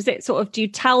veganism? Do you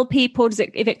tell people?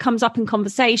 If it comes up in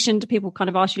conversation, do people kind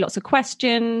of ask you lots of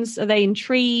questions? Are they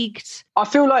intrigued? I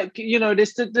feel like,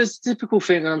 there's a typical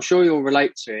thing, and I'm sure you'll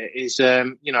relate to it, is,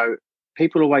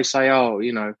 people always say,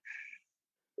 a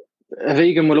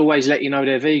vegan will always let you know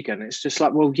they're vegan. It's just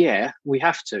like, well, yeah, we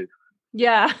have to.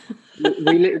 Yeah.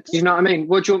 Do you know what I mean?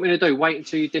 What do you want me to do? Wait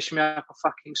until you dish me up a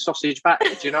fucking sausage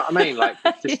batter? Do you know what I mean? Like,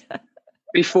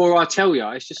 before I tell you,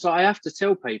 it's just like I have to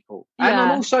tell people. And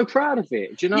I'm also proud of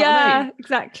it. Do you know what I mean? Yeah,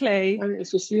 exactly. And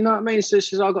it's just, you know what I mean? It's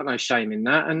just, I've got no shame in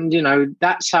that. And,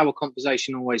 that's how a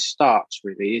conversation always starts,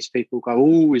 really, is people go,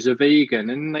 oh, he's a vegan.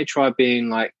 And they try being,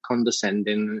 like,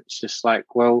 condescending. It's just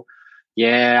like, well,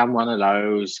 yeah, I'm one of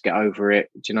those. Get over it.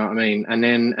 Do you know what I mean? And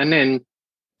then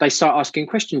they start asking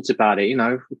questions about it,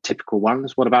 typical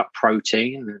ones. What about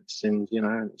protein?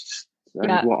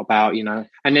 What about,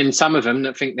 and then some of them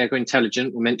that think they're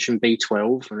intelligent will mention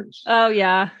B12. And oh,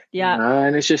 yeah.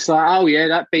 And it's just like, oh, yeah,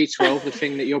 that B12, the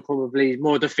thing that you're probably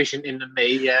more deficient in than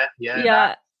me. Yeah.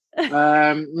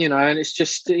 And it's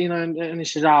just, and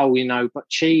it's just, but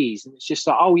cheese. And it's just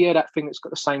like, oh, yeah, that thing that's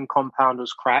got the same compound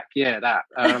as crack. Yeah, that.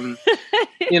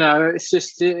 It's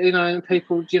just, and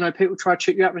people try to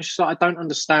trick you up. And it's just like, I don't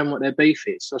understand what their beef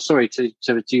is. So sorry to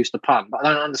use the pun, but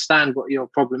I don't understand what your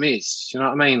problem is. You know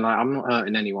what I mean? Like, I'm not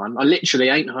hurting anyone. I literally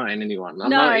ain't hurting anyone.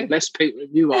 I'm hurting less people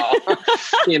than you are.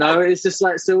 It's just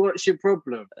like, so what's your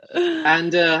problem?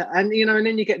 And then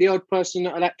you get the odd person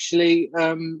that will actually,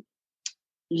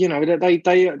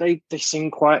 they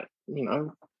seem quite,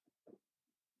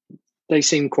 they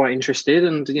seem quite interested,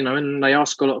 and and they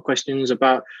ask a lot of questions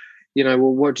about, well,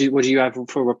 what do you have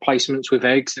for replacements with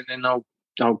eggs, and then I'll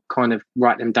kind of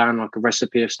write them down like a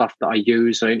recipe of stuff that I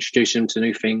use. I introduce them to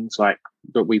new things like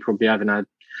that we probably haven't had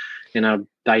in our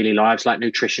daily lives, like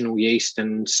nutritional yeast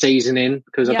and seasoning,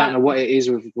 because I don't know what it is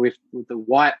with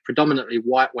the predominantly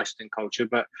white Western culture,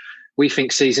 but we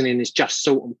think seasoning is just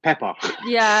salt and pepper.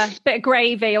 Yeah, bit of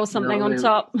gravy or something on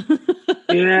top.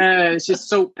 Yeah, it's just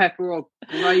salt, pepper, or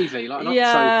gravy, like an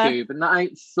OXO cube, and that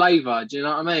ain't flavour. Do you know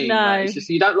what I mean? No, like, it's just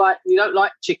you don't like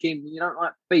chicken, you don't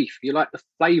like beef, you like the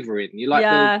flavouring, you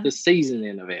like the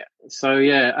seasoning of it. So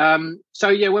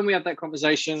when we had that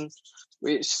conversation,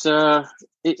 it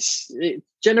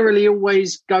generally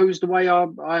always goes the way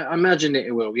I imagine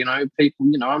it will.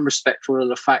 People, I'm respectful of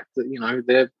the fact that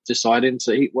they're deciding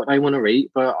to eat what they want to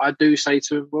eat, but I do say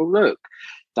to them, well, look,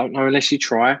 don't know unless you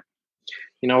try.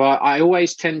 I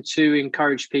always tend to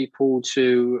encourage people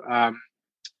to.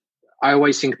 I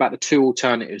always think about the two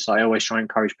alternatives. I always try and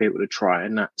encourage people to try,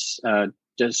 and that's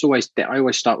just always. I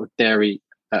always start with dairy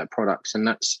products, and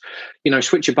that's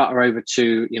switch your butter over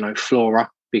to Flora,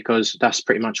 because that's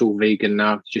pretty much all vegan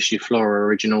now, just your Flora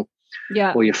Original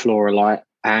or your Flora Light.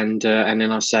 And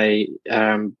then I say,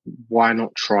 why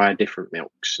not try different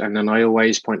milks? And then I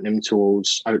always point them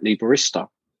towards Oatly Barista,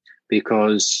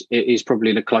 because it is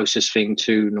probably the closest thing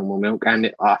to normal milk, and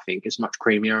I think it's much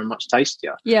creamier and much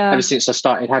tastier. Yeah. Ever since I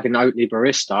started having Oatly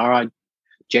Barista, I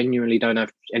genuinely don't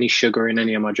have any sugar in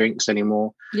any of my drinks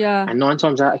anymore. Yeah. And 9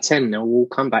 times out of 10, they'll all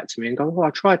come back to me and go, "Oh, I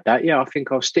tried that. Yeah, I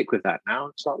think I'll stick with that now."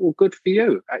 It's like, well, good for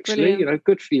you, actually. Brilliant.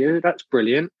 Good for you. That's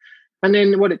brilliant. And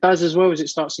then what it does as well is it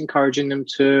starts encouraging them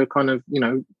to kind of,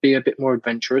 be a bit more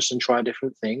adventurous and try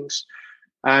different things.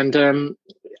 And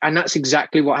that's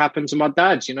exactly what happened to my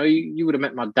dad. You would have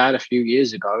met my dad a few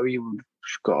years ago. He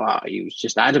was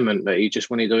just adamant that he just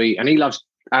wanted to eat, and he loves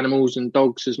animals and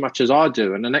dogs as much as I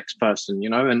do, and the next person,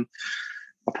 and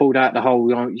I pulled out the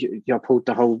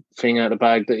whole thing out of the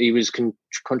bag that he was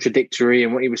contradictory,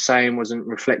 and what he was saying wasn't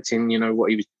reflecting,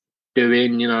 what he was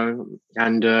doing,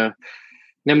 and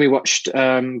then we watched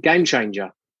Game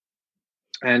Changer.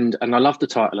 And I love the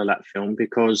title of that film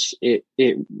because it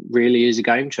really is a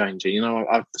game changer.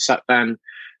 I've sat down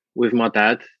with my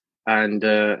dad, and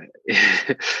there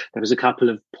was a couple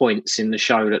of points in the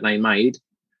show that they made,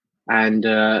 and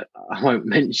I won't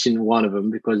mention one of them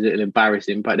because it'll embarrass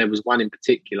him. But there was one in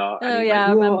particular. Oh yeah,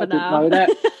 I remember now. Know that.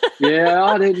 Yeah,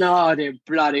 I didn't know. I didn't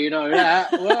bloody know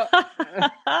that. What?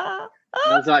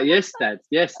 I was like, "Yes, Dad.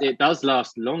 Yes, it does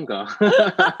last longer."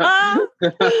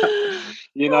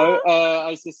 I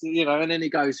was just, and then he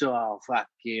goes, "Oh, fuck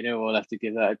you, I'll have to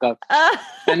give that a go."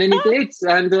 And then he did,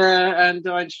 and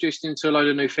I introduced him to a load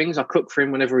of new things. I cook for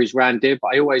him whenever he's round here,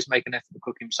 but I always make an effort to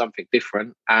cook him something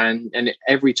different. And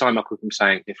every time I cook him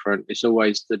something different, it's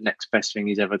always the next best thing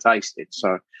he's ever tasted.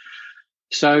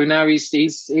 So now he's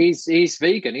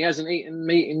vegan. He hasn't eaten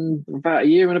meat in about a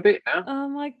year and a bit now. Oh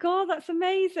my God, that's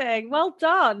amazing. Well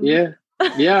done. Yeah.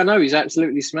 Yeah, I know. He's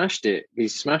absolutely smashed it.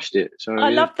 He's smashed it. So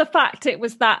I love the fact it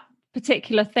was that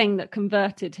particular thing that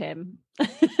converted him. But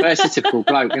it's a typical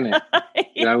bloke, isn't it?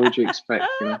 Yeah. What would you expect?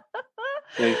 So,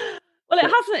 well,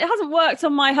 it hasn't worked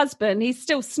on my husband. He's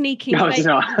still sneaking bacon.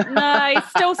 No, he's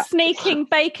still sneaking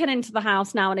bacon into the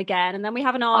house now and again. And then we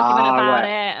have an argument about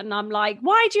it. And I'm like,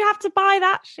 why do you have to buy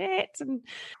that shit? And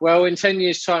well, in 10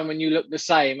 years' time, when you look the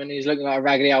same and he's looking like a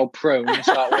raggedy old prune, you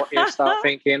start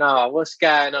thinking, what's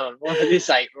going on? What this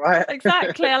ain't right?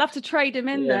 Exactly. I'll have to trade him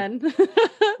in then.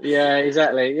 Yeah,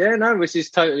 exactly. Yeah, no, which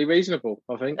is totally reasonable,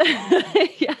 I think.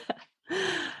 Yeah.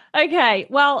 Okay.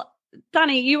 Well,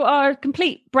 Danny, you are a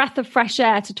complete breath of fresh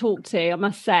air to talk to, I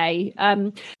must say.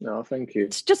 No, thank you.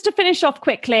 Just to finish off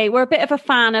quickly, we're a bit of a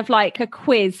fan of like a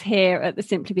quiz here at the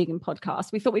Simply Vegan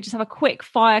podcast. We thought we'd just have a quick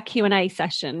fire Q&A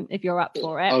session if you're up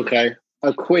for it. Okay,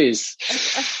 a quiz.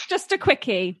 Just a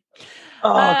quickie.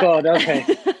 Oh God, okay.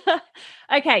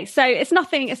 Okay, so it's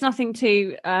nothing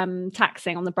too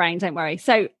taxing on the brain, don't worry.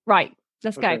 So, right,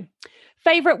 let's go.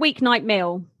 Favorite weeknight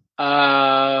meal?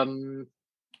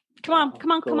 Come on. Okay.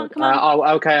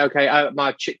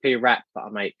 My chickpea wrap that I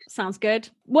make. Sounds good.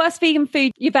 Worst vegan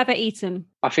food you've ever eaten?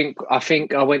 I think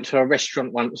I went to a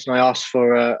restaurant once and I asked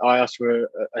for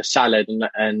a salad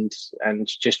and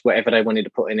just whatever they wanted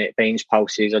to put in it, beans,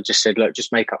 pulses. I just said, look,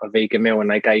 just make up a vegan meal, and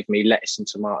they gave me lettuce and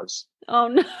tomatoes. Oh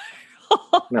no.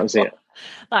 That was it.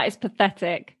 That is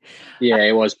pathetic. Yeah,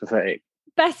 it was pathetic.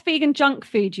 Best vegan junk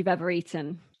food you've ever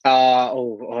eaten?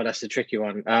 That's a tricky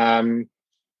one.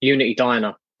 Unity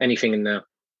Diner. Anything in there.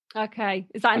 Okay.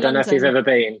 Is that in I don't London? know if you've ever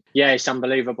been. Yeah, it's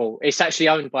unbelievable. It's actually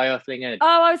owned by Earthling Ed.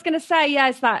 Oh, I was going to say, yeah,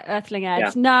 it's that Earthling Ed.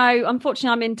 Yeah. No,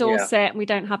 unfortunately, I'm in Dorset and we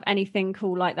don't have anything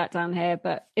cool like that down here.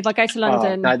 But if I go to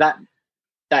London... no, that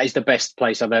is the best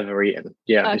place I've ever eaten.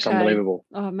 Yeah, okay. It's unbelievable.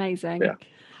 Oh, amazing.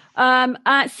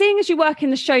 Yeah. Seeing as you work in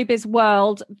the showbiz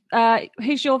world,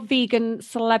 who's your vegan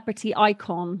celebrity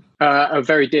icon? A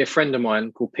very dear friend of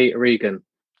mine called Peter Egan.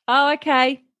 Oh,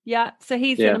 okay. Yeah, so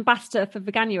he's an ambassador for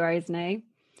Veganuary, isn't he?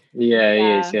 Yeah,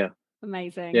 he is, yeah.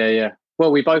 Amazing. Yeah.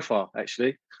 Well, we both are,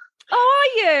 actually. Oh,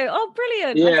 are you? Oh,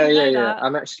 brilliant. Yeah.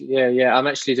 I'm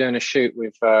actually doing a shoot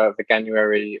with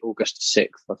Veganuary August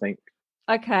 6th, I think.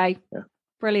 Okay. Yeah.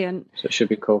 Brilliant. So it should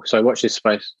be cool. So watch this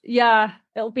space. Yeah,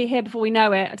 it'll be here before we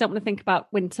know it. I don't want to think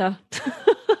about winter.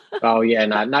 Oh yeah,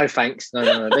 no thanks.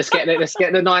 No. Let's get the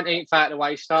 19th out of the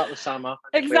way. Start the summer.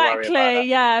 Exactly.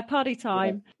 Yeah, party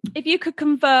time. Yeah. If you could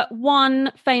convert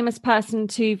one famous person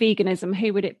to veganism,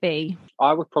 who would it be?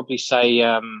 I would probably say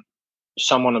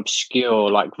someone obscure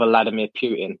like Vladimir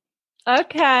Putin.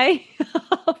 Okay.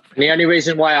 The only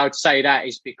reason why I would say that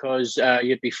is because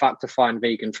you'd be fucked to find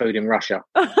vegan food in Russia.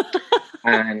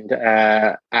 And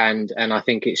I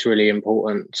think it's really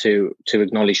important to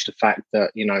acknowledge the fact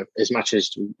that, as much as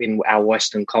in our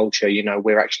Western culture,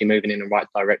 we're actually moving in the right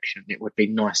direction. It would be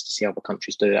nice to see other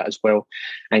countries do that as well.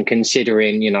 And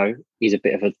considering, he's a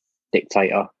bit of a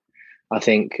dictator, I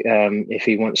think if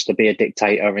he wants to be a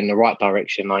dictator in the right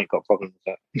direction, I ain't got a problem with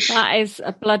that. That is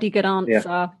a bloody good answer.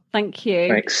 Yeah. Thank you.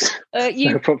 Thanks.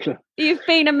 No problem. You've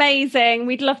been amazing.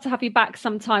 We'd love to have you back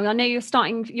sometime. I know you're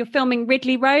filming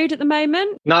Ridley Road at the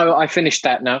moment. No, I finished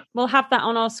that now. We'll have that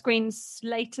on our screens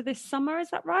later this summer. Is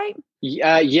that right?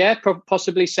 Yeah,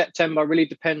 possibly September. Really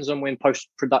depends on when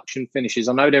post-production finishes.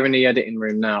 I know they're in the editing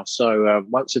room now. So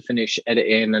once I finish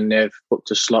editing and they've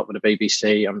booked a slot with the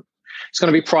BBC, it's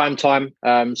going to be prime time.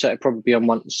 So it'll probably be on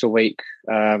once a week.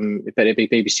 But it'll be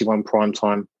BBC One prime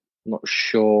time. Not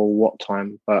sure what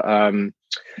time, but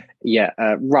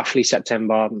roughly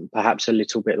September, perhaps a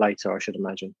little bit later, I should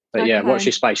imagine. But yeah, watch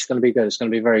your space. It's going to be good. It's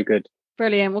going to be very good.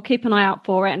 Brilliant. We'll keep an eye out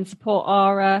for it and support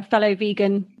our fellow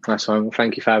vegan. That's fine. Well,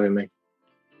 thank you for having me.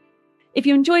 If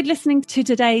you enjoyed listening to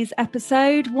today's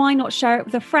episode, why not share it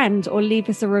with a friend or leave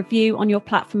us a review on your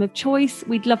platform of choice?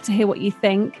 We'd love to hear what you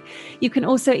think. You can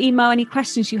also email any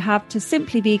questions you have to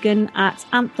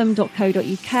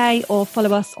simplyvegan@anthem.co.uk or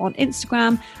follow us on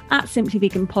Instagram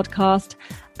 @simplyveganpodcast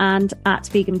and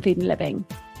 @vegan food and living.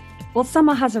 Well,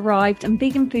 summer has arrived and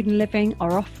Vegan Food and Living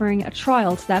are offering a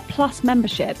trial to their Plus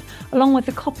membership, along with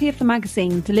a copy of the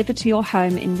magazine delivered to your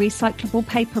home in recyclable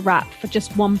paper wrap for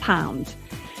just £1.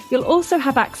 You'll also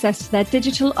have access to their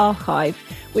digital archive,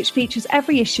 which features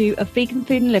every issue of Vegan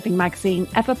Food and Living magazine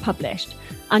ever published,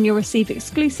 and you'll receive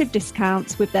exclusive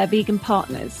discounts with their vegan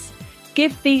partners.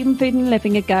 Give Vegan Food and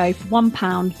Living a go for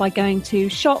 £1 by going to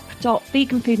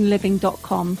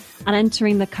shop.veganfoodandliving.com and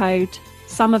entering the code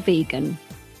SUMMERVEGAN.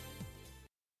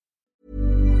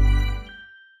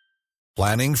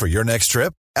 Planning for your next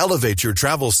trip? Elevate your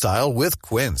travel style with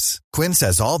Quince. Quince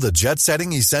has all the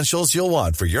jet-setting essentials you'll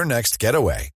want for your next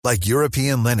getaway, like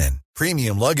European linen,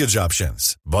 premium luggage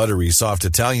options, buttery soft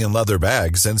Italian leather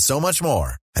bags, and so much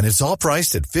more. And it's all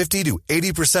priced at 50 to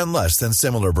 80% less than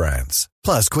similar brands.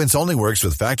 Plus, Quince only works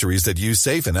with factories that use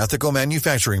safe and ethical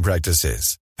manufacturing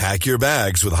practices. Pack your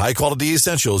bags with high-quality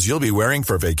essentials you'll be wearing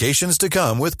for vacations to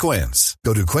come with Quince.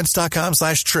 Go to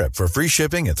quince.com/trip for free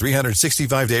shipping and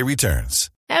 365-day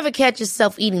returns. Ever catch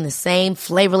yourself eating the same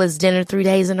flavorless dinner 3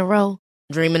 days in a row?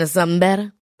 Dreaming of something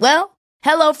better? Well,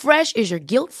 HelloFresh is your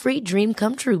guilt-free dream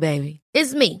come true, baby.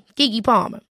 It's me, Keke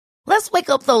Palmer. Let's wake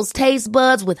up those taste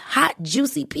buds with hot,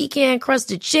 juicy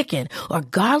pecan-crusted chicken or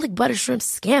garlic butter shrimp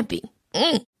scampi.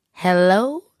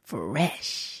 Hello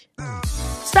Fresh.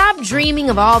 Stop dreaming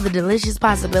of all the delicious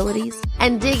possibilities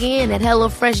and dig in at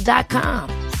HelloFresh.com.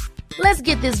 Let's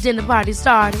get this dinner party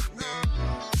started.